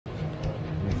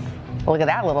Look at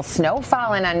that, little snow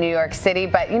falling on New York City.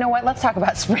 But you know what? Let's talk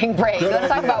about spring break. Let's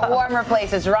talk about warmer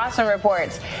places. Rossen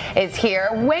Reports is here.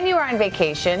 When you are on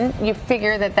vacation, you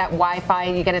figure that Wi-Fi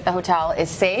you get at the hotel is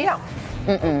safe. Yeah.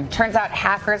 Turns out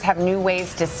hackers have new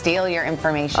ways to steal your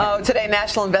information. Oh, today,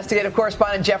 national investigative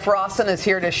correspondent Jeff Rossen is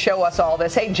here to show us all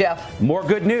this. Hey, Jeff. More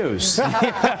good news.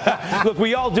 Look,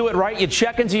 we all do it, right? You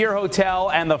check into your hotel,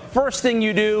 and the first thing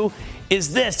you do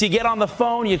is this. You get on the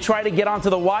phone, you try to get onto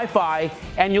the Wi-Fi,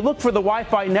 and you look for the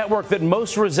Wi-Fi network that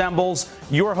most resembles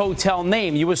your hotel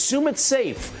name. You assume it's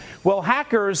safe. Well,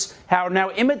 hackers are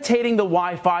now imitating the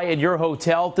Wi-Fi at your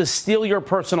hotel to steal your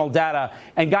personal data.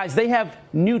 And guys, they have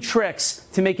new tricks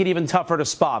to make it even tougher to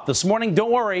spot. This morning,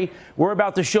 don't worry, we're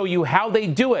about to show you how they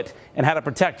do it and how to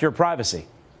protect your privacy.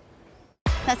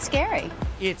 That's scary.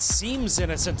 It seems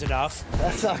innocent enough.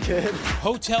 That's not good.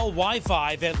 Hotel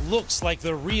Wi-Fi that looks like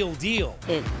the real deal.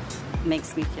 It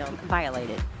makes me feel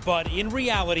violated. But in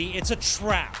reality, it's a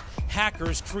trap.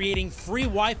 Hackers creating free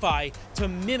Wi-Fi to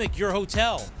mimic your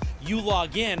hotel. You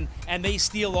log in and they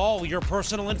steal all your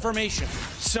personal information.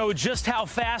 So just how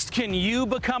fast can you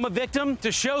become a victim?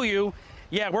 To show you,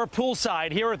 yeah, we're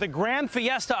poolside here at the Grand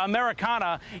Fiesta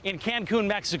Americana in Cancun,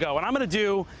 Mexico. And I'm going to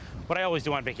do what I always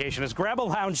do on vacation, is grab a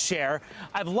lounge chair.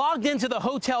 I've logged into the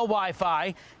hotel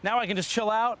Wi-Fi. Now I can just chill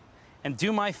out and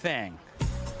do my thing.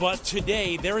 But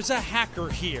today, there is a hacker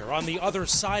here on the other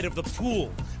side of the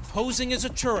pool, posing as a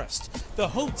tourist. The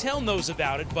hotel knows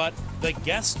about it, but the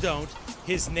guests don't.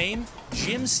 His name,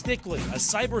 Jim Stickley, a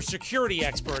cybersecurity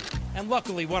expert, and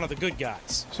luckily one of the good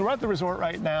guys. So we're at the resort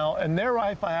right now, and their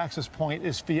Wi-Fi access point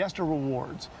is Fiesta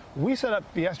Rewards. We set up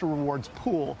Fiesta Rewards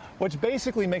Pool, which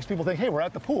basically makes people think, hey, we're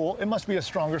at the pool. It must be a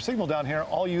stronger signal down here.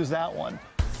 I'll use that one.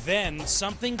 Then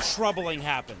something troubling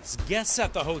happens. Guests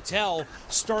at the hotel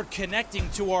start connecting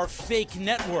to our fake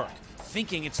network,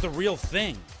 thinking it's the real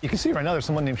thing. You can see right now there's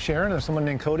someone named Sharon, there's someone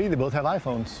named Cody. They both have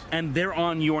iPhones. And they're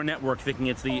on your network thinking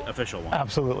it's the official one.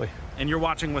 Absolutely. And you're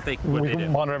watching what they do. We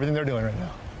can monitor everything they're doing right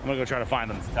now. I'm going to go try to find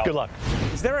them. Good luck.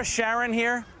 Is there a Sharon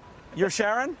here? You're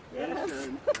Sharon? Yes.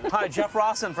 Hi, Jeff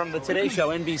Rossen from the Today Show,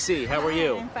 NBC. How are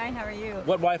you? I'm fine. How are you?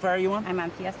 What Wi-Fi are you on? I'm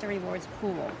on Fiesta Rewards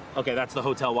Pool. Okay, that's the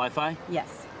hotel Wi-Fi? Yes.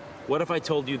 What if I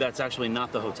told you that's actually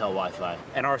not the hotel Wi-Fi?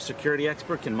 And our security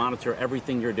expert can monitor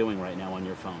everything you're doing right now on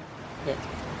your phone. It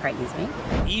frightens me.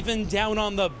 Even down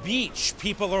on the beach,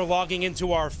 people are logging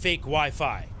into our fake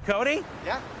Wi-Fi. Cody?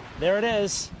 Yeah. There it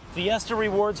is. Fiesta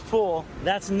Rewards Pool.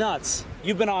 That's nuts.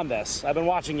 You've been on this. I've been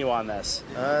watching you on this.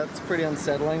 It's pretty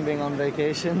unsettling being on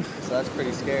vacation, so that's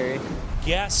pretty scary.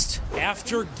 Guest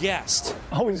after guest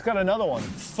Oh, we just got another one.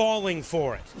 falling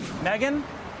for it. Megan?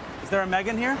 Is there a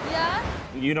Megan here? Yeah?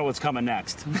 You know what's coming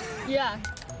next. Yeah.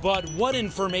 But what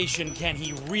information can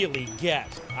he really get?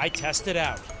 I tested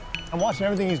out. I'm watching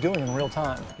everything he's doing in real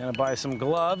time. Gonna buy some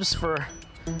gloves for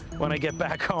when I get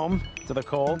back home to the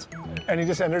cold. And he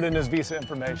just entered in his Visa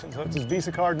information. So it's his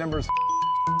Visa card numbers.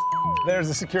 There's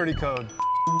the security code.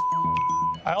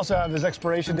 I also have his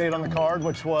expiration date on the card,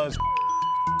 which was.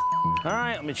 All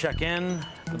right, let me check in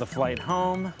for the flight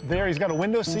home. There, he's got a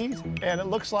window seat, and it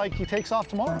looks like he takes off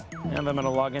tomorrow. And I'm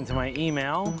gonna log into my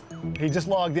email. He just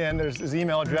logged in. There's his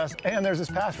email address, and there's his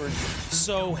password.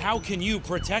 So how can you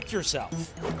protect yourself?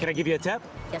 Can I give you a tip?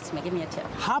 Yes, give me a tip.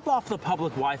 Hop off the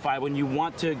public Wi-Fi when you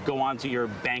want to go onto your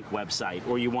bank website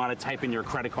or you want to type in your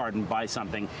credit card and buy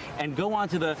something, and go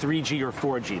onto the 3G or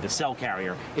 4G, the cell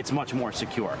carrier. It's much more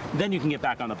secure. Then you can get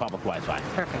back on the public Wi-Fi.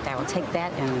 Perfect. I will take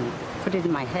that and put it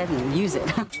in my head and use it.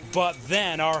 But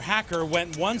then our hacker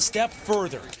went one step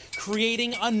further,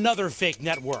 creating another fake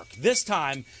network, this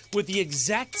time with the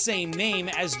exact same name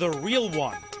as the real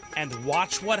one. And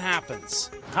watch what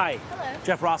happens. Hi. Hello.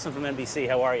 Jeff Rossen from NBC.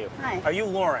 How are you? Hi. Are you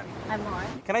Lauren? I'm Lauren.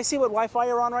 Can I see what Wi-Fi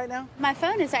you're on right now? My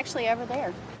phone is actually over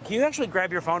there. Can you actually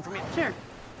grab your phone from me? Sure.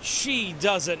 She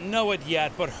doesn't know it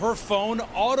yet, but her phone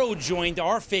auto-joined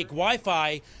our fake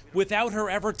Wi-Fi without her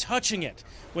ever touching it.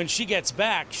 When she gets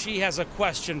back, she has a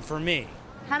question for me.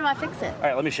 How do I fix it? All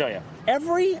right, let me show you.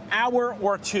 Every hour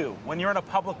or two, when you're in a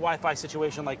public Wi-Fi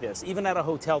situation like this, even at a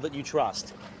hotel that you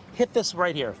trust, hit this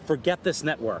right here, forget this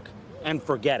network, and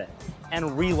forget it,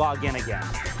 and re-log in again.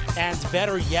 And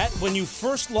better yet, when you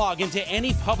first log into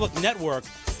any public network,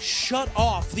 shut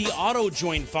off the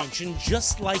auto-join function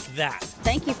just like that.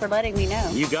 Thank you for letting me know.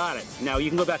 You got it. Now you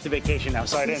can go back to vacation now.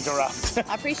 Sorry to interrupt.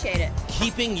 I appreciate it.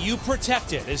 Keeping you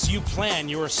protected as you plan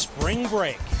your spring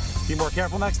break. Be more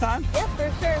careful next time. Yeah, for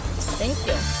sure. Thank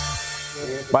you.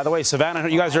 By the way, Savannah,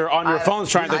 you guys are on your phones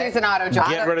trying to Use an auto join.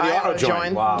 get rid of the auto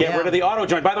join. Wow. Get rid of the auto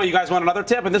join. By the way, you guys want another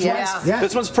tip? And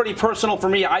this one's pretty personal for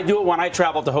me. I do it when I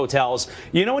travel to hotels.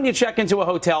 You know, when you check into a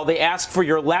hotel, they ask for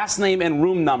your last name and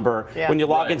room number when you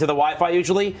log into the Wi-Fi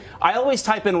usually. I always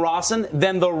type in Rossen,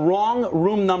 then the wrong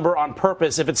room number on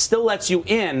purpose. If it still lets you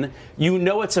in, you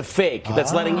know it's a fake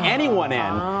that's letting anyone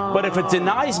in. But if it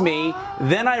denies me,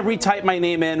 then I retype my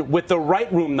name in with the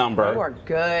right room number. You are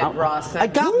good, Rossen. I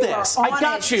got this. I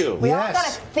got you. We all got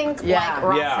to think like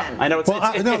Rossen. Yeah, I know it's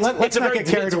let's a not very, get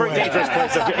carried away. dangerous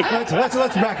place.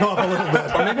 Let's back off a little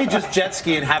bit. Or maybe just jet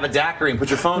ski and have a daiquiri and put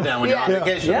your phone down when you're on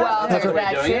vacation. Well, there's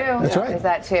that too. That's right. There's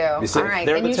that too. All right,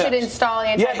 and you should install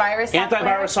antivirus software.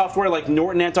 Antivirus software like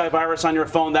Norton Antivirus on your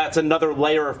phone. That's another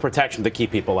layer of protection to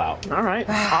keep people out. All right.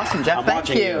 Awesome, Jeff. Thank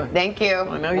you. Thank you.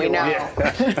 I know we you know.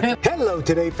 Hello,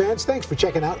 Today fans. Thanks for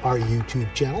checking out our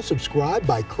YouTube channel. Subscribe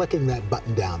by clicking that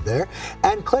button down there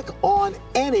and click on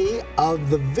any of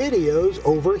the videos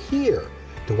over here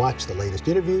to watch the latest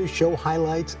interviews, show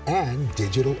highlights, and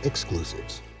digital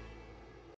exclusives.